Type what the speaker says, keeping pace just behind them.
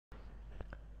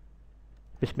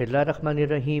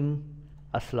बिस्मिल्लाहिर्रहमानिर्रहीम।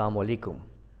 अस्सलाम वालेकुम।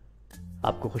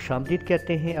 आपको खुशामदीद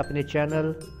कहते हैं अपने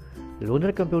चैनल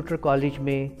लूनर कंप्यूटर कॉलेज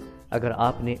में। अगर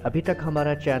आपने अभी तक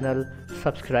हमारा चैनल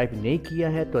सब्सक्राइब नहीं किया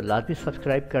है तो लाजमी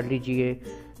सब्सक्राइब कर लीजिए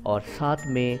और साथ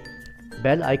में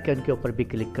बेल आइकन के ऊपर भी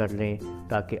क्लिक कर लें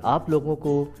ताकि आप लोगों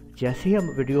को जैसे ही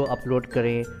हम वीडियो अपलोड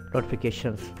करें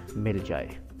नोटिफिकेशंस मिल जाए।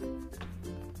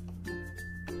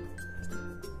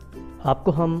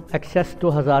 आपको हम एक्सेस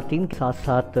 2003 के साथ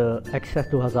साथ एक्सेस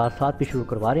 2007 भी शुरू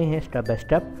करवा रहे हैं स्टेप बाय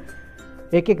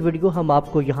स्टेप। एक एक वीडियो हम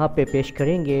आपको यहाँ पे पेश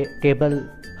करेंगे। टेबल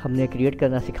हमने क्रिएट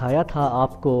करना सिखाया था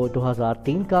आपको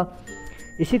 2003 का।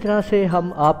 इसी तरह से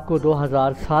हम आपको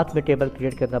 2007 में टेबल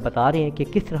क्रिएट करना बता रहे हैं कि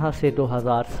किस तरह से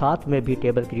 2007 में भी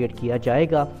टेबल क्रिएट किया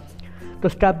जाएगा। तो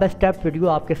स्टेप बाय स्टेप वीडियो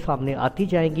आपके सामने आती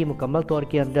जाएंगी मुकम्मल तौर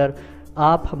के अंदर।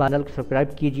 आप हमारे चैनल को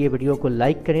सब्सक्राइब कीजिए, वीडियो को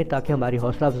लाइक करें ताकि हमारी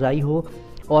हौसला अफजाई हो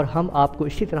और हम आपको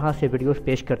इसी तरह से वीडियोस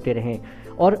पेश करते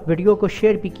रहें। और वीडियो को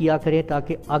शेयर भी किया करें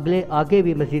ताकि आगे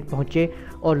भी मज़ीद पहुँचे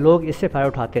और लोग इससे फ़ायदा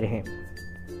उठाते रहें।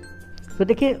 तो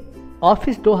देखिए,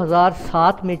 ऑफिस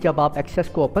 2007 में जब आप एक्सेस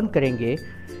को ओपन करेंगे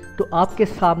तो आपके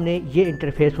सामने ये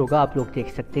इंटरफेस होगा। आप लोग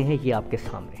देख सकते हैं ये आपके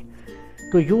सामने।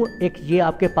 तो यूँ एक ये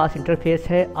आपके पास इंटरफेस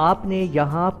है। आपने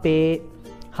यहाँ पे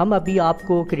हम अभी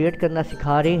आपको क्रिएट करना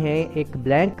सिखा रहे हैं एक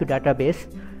ब्लैंक डाटाबेस,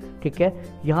 ठीक है।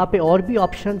 यहाँ पे और भी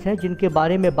ऑप्शंस हैं जिनके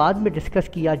बारे में बाद में डिस्कस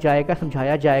किया जाएगा,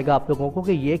 समझाया जाएगा आप लोगों को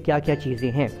कि ये क्या क्या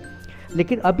चीज़ें हैं।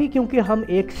 लेकिन अभी क्योंकि हम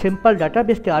एक सिंपल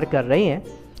डाटाबेस तैयार कर रहे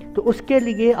हैं तो उसके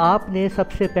लिए आपने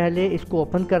सबसे पहले इसको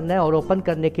ओपन करना है और ओपन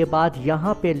करने के बाद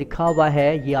यहाँ पे लिखा हुआ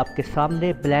है ये आपके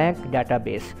सामने ब्लैंक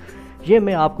डाटाबेस। ये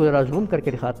मैं आपको ज़रा जूम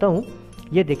करके दिखाता हूँ।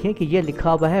 ये देखें कि ये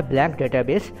लिखा हुआ है ब्लैंक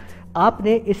डाटाबेस।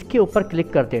 आपने इसके ऊपर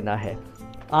क्लिक कर देना है।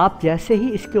 आप जैसे ही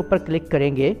इसके ऊपर क्लिक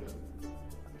करेंगे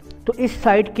तो इस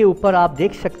साइड के ऊपर आप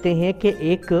देख सकते हैं कि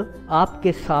एक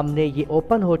आपके सामने ये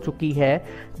ओपन हो चुकी है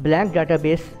ब्लैंक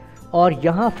डाटाबेस। और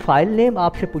यहाँ फ़ाइल नेम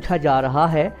आपसे पूछा जा रहा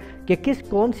है कि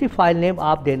कौन सी फ़ाइल नेम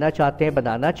आप देना चाहते हैं,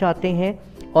 बनाना चाहते हैं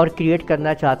और क्रिएट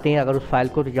करना चाहते हैं। अगर उस फाइल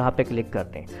को तो यहाँ पे क्लिक कर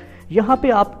दें। यहाँ पे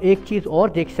आप एक चीज़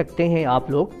और देख सकते हैं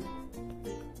आप लोग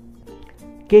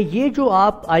कि ये जो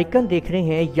आप आइकन देख रहे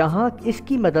हैं यहाँ,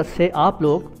 इसकी मदद से आप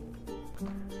लोग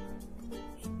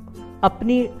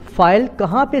अपनी फ़ाइल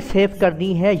कहाँ पे सेव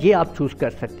करनी है ये आप चूज़ कर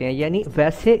सकते हैं। यानी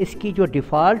वैसे इसकी जो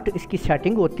डिफ़ॉल्ट इसकी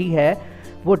सेटिंग होती है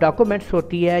वो डॉक्यूमेंट्स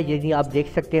होती है। यानी आप देख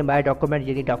सकते हैं माय डॉक्यूमेंट,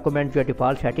 यानी डॉक्यूमेंट जो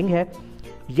डिफ़ॉल्ट सेटिंग है।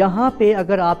 यहाँ पे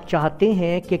अगर आप चाहते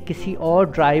हैं कि किसी और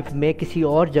ड्राइव में किसी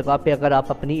और जगह पे अगर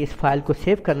आप अपनी इस फाइल को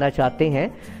सेव करना चाहते हैं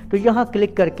तो यहाँ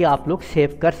क्लिक करके आप लोग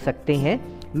सेव कर सकते हैं।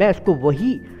 मैं इसको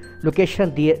वही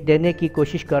लोकेशन देने की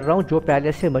कोशिश कर रहा हूँ जो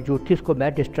पहले से मौजूद थी, उसको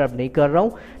मैं डिस्टर्ब नहीं कर रहा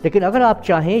हूँ। लेकिन अगर आप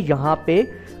चाहें यहाँ पे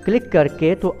क्लिक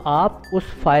करके तो आप उस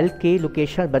फाइल की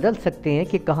लोकेशन बदल सकते हैं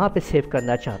कि कहाँ पे सेव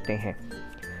करना चाहते हैं।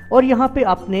 और यहाँ पे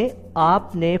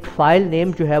आपने फ़ाइल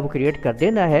नेम जो है वो क्रिएट कर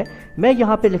देना है। मैं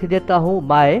यहाँ पे लिख देता हूँ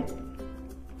माय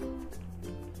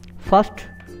फर्स्ट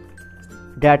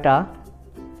डाटा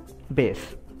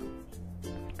बेस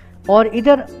और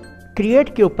इधर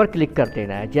क्रिएट के ऊपर क्लिक कर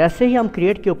देना है। जैसे ही हम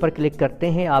क्रिएट के ऊपर क्लिक करते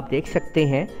हैं आप देख सकते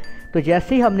हैं, तो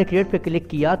जैसे ही हमने क्रिएट पे क्लिक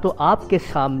किया तो आपके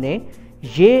सामने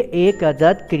ये एक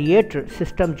अदद क्रिएट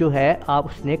सिस्टम जो है आप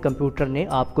उसने कंप्यूटर ने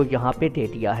आपको यहाँ पे दे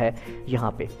दिया है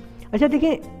यहाँ पे। अच्छा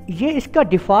देखिए, ये इसका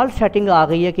डिफ़ॉल्ट सेटिंग आ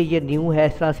गई है कि ये न्यू है,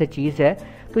 इस तरह से चीज़ है।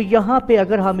 तो यहाँ पे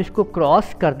अगर हम इसको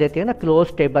क्रॉस कर देते हैं ना,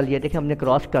 क्लोज टेबल, ये देखिए हमने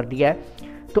क्रॉस कर दिया है।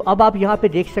 तो अब आप यहाँ पे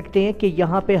देख सकते हैं कि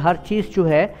यहाँ पे हर चीज़ जो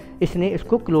है इसने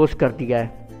इसको क्लोज कर दिया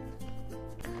है।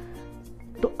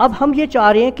 तो अब हम ये चाह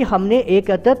रहे हैं कि हमने एक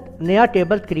अदद नया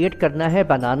टेबल क्रिएट करना है,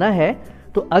 बनाना है।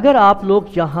 तो अगर आप लोग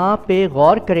यहाँ पे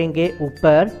गौर करेंगे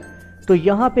ऊपर तो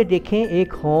यहाँ पे देखें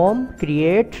एक होम,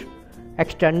 क्रिएट,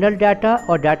 एक्सटर्नल डाटा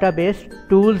और डाटाबेस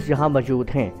टूल्स यहाँ मौजूद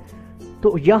हैं।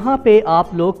 तो यहाँ पे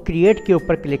आप लोग क्रिएट के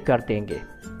ऊपर क्लिक कर देंगे,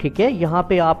 ठीक है। यहाँ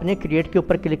पे आपने क्रिएट के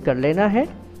ऊपर क्लिक कर लेना है।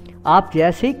 आप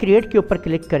जैसे ही क्रिएट के ऊपर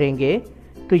क्लिक करेंगे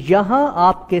तो यहाँ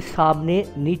आपके सामने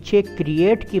नीचे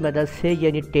क्रिएट की मदद से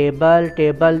यानी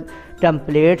टेबल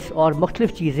टेम्पलेट्स और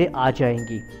मुख्तलिफ़ चीज़ें आ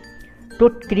जाएंगी। तो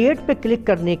क्रिएट पे क्लिक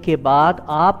करने के बाद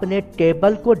आपने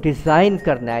टेबल को डिज़ाइन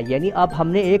करना है। यानी अब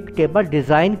हमने एक टेबल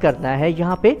डिज़ाइन करना है,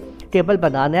 यहाँ पे टेबल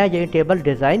बनाना है यानी टेबल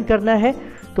डिज़ाइन करना है।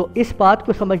 तो इस बात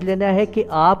को समझ लेना है कि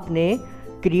आपने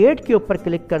क्रिएट के ऊपर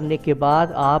क्लिक करने के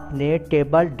बाद आपने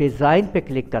टेबल डिज़ाइन पे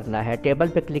क्लिक करना है। टेबल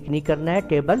पे क्लिक नहीं करना है,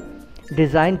 टेबल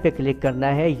डिज़ाइन पे क्लिक करना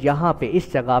है। यहाँ पे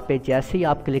इस जगह पे जैसे ही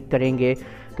आप क्लिक करेंगे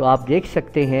तो आप देख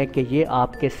सकते हैं कि ये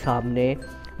आपके सामने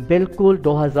बिल्कुल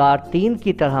 2003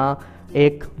 की तरह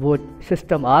एक वो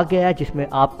सिस्टम आ गया है जिसमें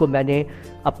आपको मैंने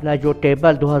अपना जो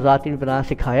टेबल 2003 बनाना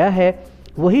सिखाया है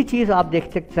वही चीज़ आप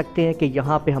देख सकते हैं कि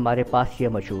यहाँ पे हमारे पास ये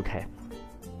मौजूद है।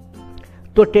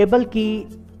 تو ٹیبل کی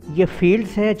یہ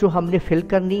فیلڈز ہیں جو ہم نے فل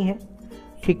کرنی ہے،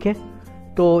 ٹھیک ہے۔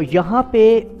 تو یہاں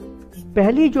پہ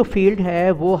پہلی جو فیلڈ ہے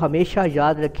وہ ہمیشہ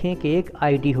یاد رکھیں کہ ایک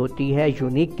آئی ڈی ہوتی ہے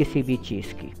یونیک کسی بھی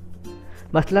چیز کی۔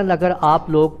 مثلاً اگر آپ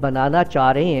لوگ بنانا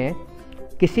چاہ رہے ہیں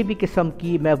کسی بھی قسم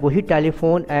کی، میں وہی ٹیلی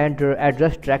فون اینڈ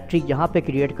ایڈریس ڈائریکٹری یہاں پہ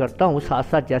کریٹ کرتا ہوں ساتھ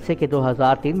ساتھ، جیسے کہ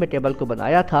 2003 میں ٹیبل کو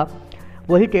بنایا تھا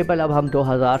وہی ٹیبل اب ہم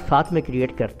 2007 میں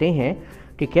کریٹ کرتے ہیں،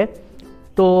 ٹھیک ہے۔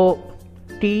 تو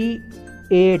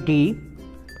TAD،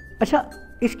 اچھا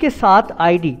اس کے ساتھ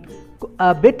ID،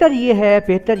 بہتر یہ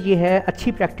ہے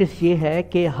اچھی پریکٹس یہ ہے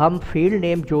کہ ہم فیلڈ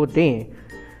نیم جو دیں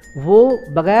وہ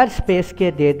بغیر سپیس کے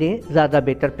دے دیں، زیادہ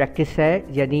بہتر پریکٹس ہے۔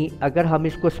 یعنی اگر ہم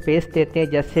اس کو سپیس دیتے ہیں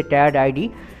جیسے ٹیڈ ID،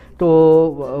 تو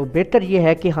بہتر یہ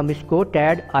ہے کہ ہم اس کو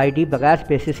ٹیڈ ID بغیر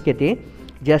سپیسز کے دیں،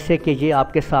 جیسے کہ یہ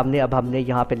آپ کے سامنے اب ہم نے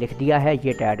یہاں پہ لکھ دیا ہے،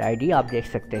 یہ ٹیڈ ID آپ دیکھ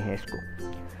سکتے ہیں اس کو۔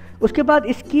 اس کے بعد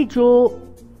اس کی جو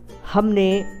ہم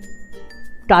نے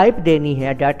ٹائپ دینی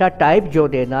ہے، ڈیٹا ٹائپ جو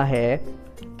دینا ہے،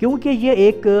 کیونکہ یہ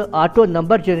ایک آٹو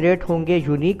نمبر جنریٹ ہوں گے،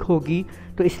 یونیک ہوگی،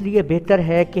 تو اس لیے بہتر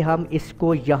ہے کہ ہم اس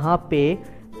کو یہاں پہ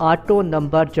آٹو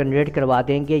نمبر جنریٹ کروا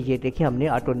دیں گے۔ یہ دیکھیں ہم نے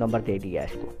آٹو نمبر دے دیا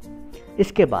اس کو۔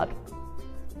 اس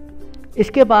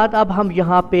کے بعد اب ہم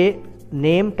یہاں پہ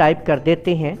نیم ٹائپ کر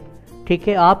دیتے ہیں، ٹھیک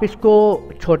ہے۔ آپ اس کو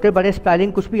چھوٹے بڑے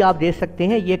سپیلنگ کچھ بھی آپ دے سکتے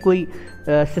ہیں، یہ کوئی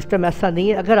سسٹم ایسا نہیں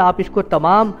ہے۔ اگر آپ اس کو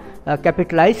تمام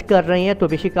کیپٹلائز کر رہے ہیں تو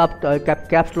بے شک آپ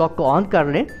کیپس لاک کو آن کر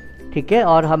لیں، ٹھیک ہے۔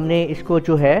 اور ہم نے اس کو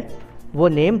جو ہے وہ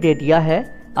نیم دے دیا ہے۔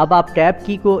 اب آپ ٹیب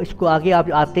کی کو اس کو آگے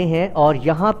آپ آتے ہیں اور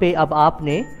یہاں پہ اب آپ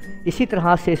نے اسی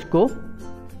طرح سے اس کو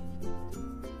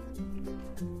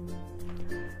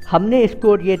ہم نے اس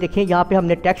کو یہ دیکھیں یہاں پہ ہم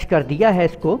نے ٹیکسٹ کر دیا ہے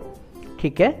اس کو،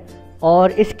 ٹھیک ہے۔ اور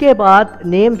اس کے بعد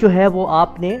نیم جو ہے وہ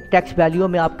آپ نے ٹیکسٹ ویلیو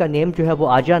میں آپ کا نیم جو ہے وہ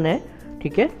آ جانا ہے،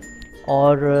 ٹھیک ہے۔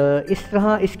 اور اس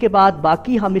طرح اس کے بعد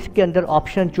باقی ہم اس کے اندر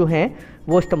آپشن جو ہیں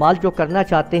وہ استعمال جو کرنا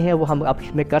چاہتے ہیں وہ ہم اب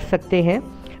اس میں کر سکتے ہیں۔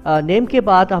 نیم کے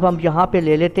بعد اب ہم یہاں پہ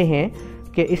لے لیتے ہیں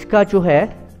کہ اس کا جو ہے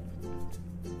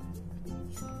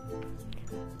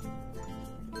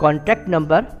کانٹیکٹ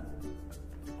نمبر،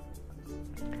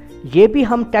 یہ بھی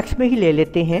ہم ٹیکسٹ میں ہی لے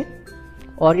لیتے ہیں۔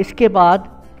 اور اس کے بعد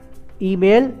ای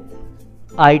میل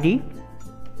ID،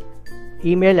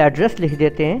 ای میل ایڈریس لکھ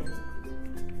دیتے ہیں،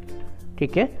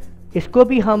 ٹھیک ہے۔ اس کو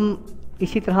بھی ہم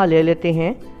اسی طرح لے لیتے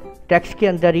ہیں ٹیکسٹ کے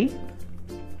اندر ہی،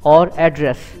 اور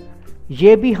ایڈریس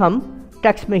یہ بھی ہم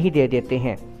ٹیکسٹ میں ہی دے دیتے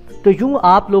ہیں۔ تو یوں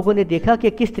آپ لوگوں نے دیکھا کہ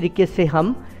کس طریقے سے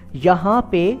ہم یہاں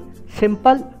پہ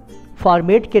سمپل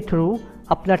فارمیٹ کے تھرو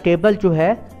اپنا ٹیبل جو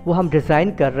ہے وہ ہم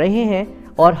ڈیزائن کر رہے ہیں،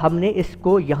 اور ہم نے اس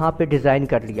کو یہاں پہ ڈیزائن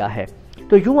کر لیا ہے۔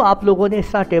 تو یوں آپ لوگوں نے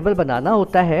اس طرح ٹیبل بنانا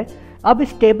ہوتا ہے۔ اب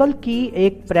اس ٹیبل کی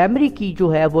ایک پرائمری کی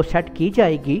جو ہے وہ سیٹ کی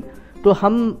جائے گی، تو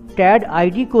ہم ٹیڈ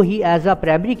ID کو ہی ایز اے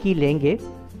پرائمری کی لیں گے۔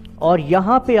 اور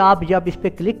یہاں پہ آپ جب اس پہ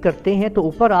کلک کرتے ہیں تو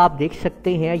اوپر آپ دیکھ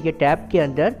سکتے ہیں یہ ٹیب کے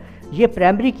اندر یہ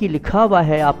پرائمری کی لکھا ہوا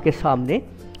ہے آپ کے سامنے،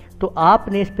 تو آپ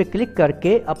نے اس پہ کلک کر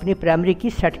کے اپنی پرائمری کی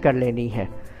سیٹ کر لینی ہے۔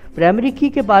 پرائمری کی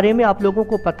کے بارے میں آپ لوگوں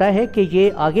کو پتہ ہے کہ یہ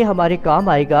آگے ہمارے کام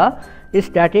آئے گا اس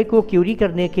ڈاٹے کو کیوری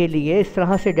کرنے کے لیے، اس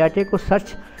طرح سے ڈاٹے کو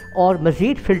سرچ اور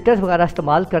مزید فلٹرز وغیرہ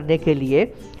استعمال کرنے کے لیے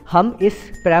ہم اس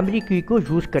پرائمری کی کو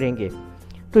یوز کریں گے۔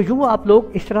 تو یوں آپ لوگ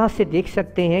اس طرح سے دیکھ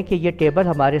سکتے ہیں کہ یہ ٹیبل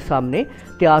ہمارے سامنے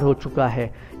تیار ہو چکا ہے۔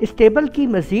 اس ٹیبل کی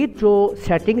مزید جو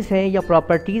سیٹنگز ہیں یا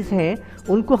پراپرٹیز ہیں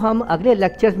ان کو ہم اگلے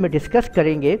لیکچرز میں ڈسکس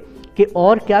کریں گے کہ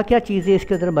اور کیا کیا چیزیں اس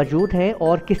کے اندر موجود ہیں،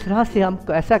 اور کس طرح سے ہم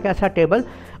کیسا ٹیبل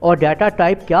اور ڈیٹا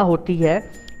ٹائپ کیا ہوتی ہے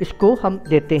اس کو ہم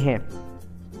دیتے ہیں۔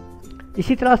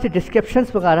 اسی طرح سے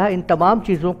ڈسکرپشنز وغیرہ ان تمام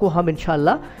چیزوں کو ہم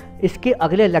انشاءاللہ اس کے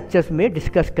اگلے لیکچرز میں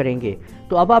ڈسکس کریں گے۔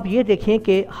 تو اب آپ یہ دیکھیں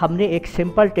کہ ہم نے ایک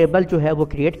سمپل ٹیبل جو ہے وہ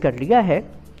کریٹ کر لیا ہے۔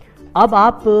 اب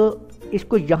آپ اس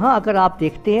کو یہاں اگر آپ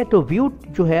دیکھتے ہیں تو ویو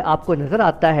جو ہے آپ کو نظر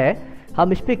آتا ہے،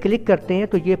 ہم اس پہ کلک کرتے ہیں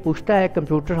تو یہ پوچھتا ہے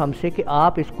کمپیوٹر ہم سے کہ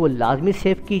آپ اس کو لازمی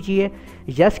سیو کیجئے،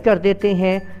 یس کر دیتے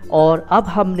ہیں۔ اور اب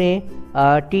ہم نے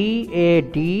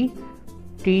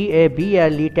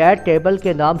TABLE ٹیڈ ٹیبل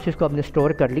کے نام سے اس کو ہم نے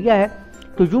سٹور کر لیا ہے۔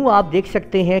 تو یوں آپ دیکھ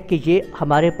سکتے ہیں کہ یہ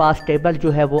ہمارے پاس ٹیبل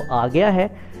جو ہے وہ آ گیا ہے۔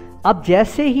 اب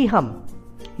جیسے ہی ہم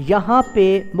یہاں پہ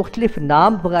مختلف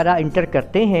نام وغیرہ انٹر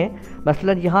کرتے ہیں،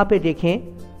 مثلا یہاں پہ دیکھیں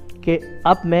کہ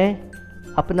اب میں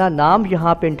اپنا نام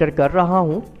یہاں پہ انٹر کر رہا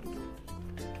ہوں،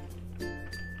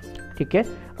 ٹھیک ہے۔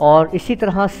 اور اسی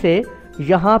طرح سے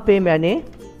یہاں پہ میں نے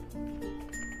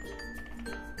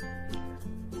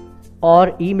اور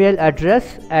ای میل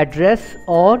ایڈریس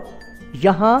اور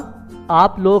یہاں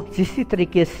آپ لوگ جسی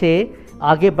طریقے سے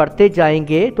آگے بڑھتے جائیں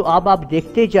گے تو اب آپ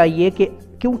دیکھتے جائیے کہ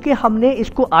کیونکہ ہم نے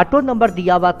اس کو آٹو نمبر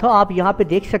دیا ہوا تھا، آپ یہاں پہ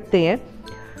دیکھ سکتے ہیں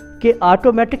کہ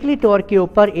آٹومیٹکلی طور کے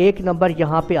اوپر ایک نمبر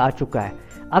یہاں پہ آ چکا ہے۔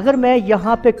 اگر میں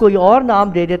یہاں پہ کوئی اور نام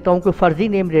دے دیتا ہوں، کوئی فرضی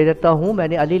نیم دے دیتا ہوں، میں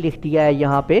نے علی لکھ دیا ہے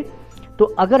یہاں پہ، تو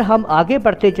اگر ہم آگے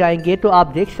بڑھتے جائیں گے تو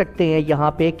آپ دیکھ سکتے ہیں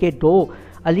یہاں پہ کہ 2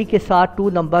 علی کے ساتھ 2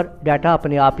 نمبر ڈیٹا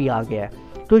اپنے آپ ہی آ گیا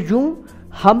ہے۔ تو یوں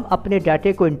ہم اپنے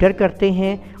ڈیٹے کو انٹر کرتے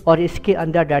ہیں اور اس کے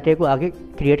اندر ڈیٹے کو آگے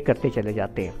کریٹ کرتے چلے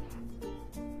جاتے ہیں۔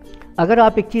 اگر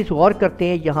آپ ایک چیز غور کرتے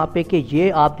ہیں یہاں پہ کہ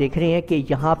یہ آپ دیکھ رہے ہیں کہ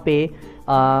یہاں پہ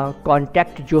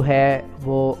کانٹیکٹ جو ہے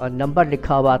وہ نمبر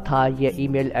لکھا ہوا تھا، یہ ای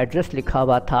میل ایڈریس لکھا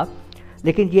ہوا تھا،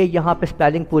 لیکن یہ یہاں پہ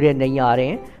سپیلنگ پورے نہیں آ رہے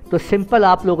ہیں۔ تو سمپل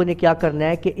آپ لوگوں نے کیا کرنا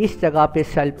ہے کہ اس جگہ پہ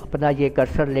سیلف اپنا یہ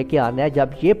کرسر لے کے آنا ہے، جب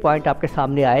یہ پوائنٹ آپ کے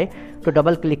سامنے آئے تو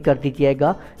ڈبل کلک کر دیجئے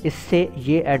گا، اس سے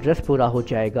یہ ایڈریس پورا ہو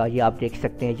جائے گا۔ یہ آپ دیکھ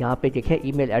سکتے ہیں یہاں پہ دیکھیں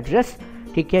ای میل ایڈریس،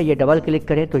 ٹھیک ہے، یہ ڈبل کلک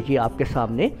کریں تو یہ آپ کے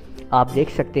سامنے آپ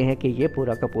دیکھ سکتے ہیں کہ یہ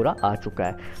پورا کا پورا آ چکا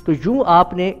ہے۔ تو یوں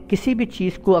آپ نے کسی بھی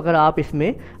چیز کو اگر آپ اس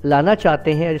میں لانا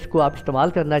چاہتے ہیں اور اس کو آپ استعمال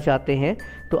کرنا چاہتے ہیں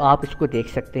تو آپ اس کو دیکھ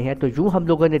سکتے ہیں۔ تو یوں ہم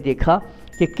لوگوں نے دیکھا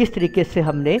کہ کس طریقے سے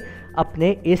ہم نے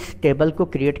اپنے اس ٹیبل کو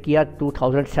کریٹ کیا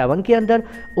 2007 کے اندر۔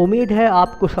 امید ہے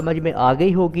آپ کو سمجھ میں آ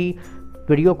گئی ہوگی۔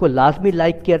 ویڈیو کو لازمی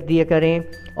لائک کر دیا کریں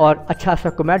اور اچھا سا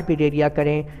کمنٹ بھی دے دیا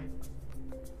کریں۔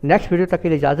 نیکسٹ ویڈیو تک کے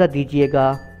لیے اجازت دیجیے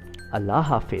گا۔ اللہ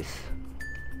حافظ۔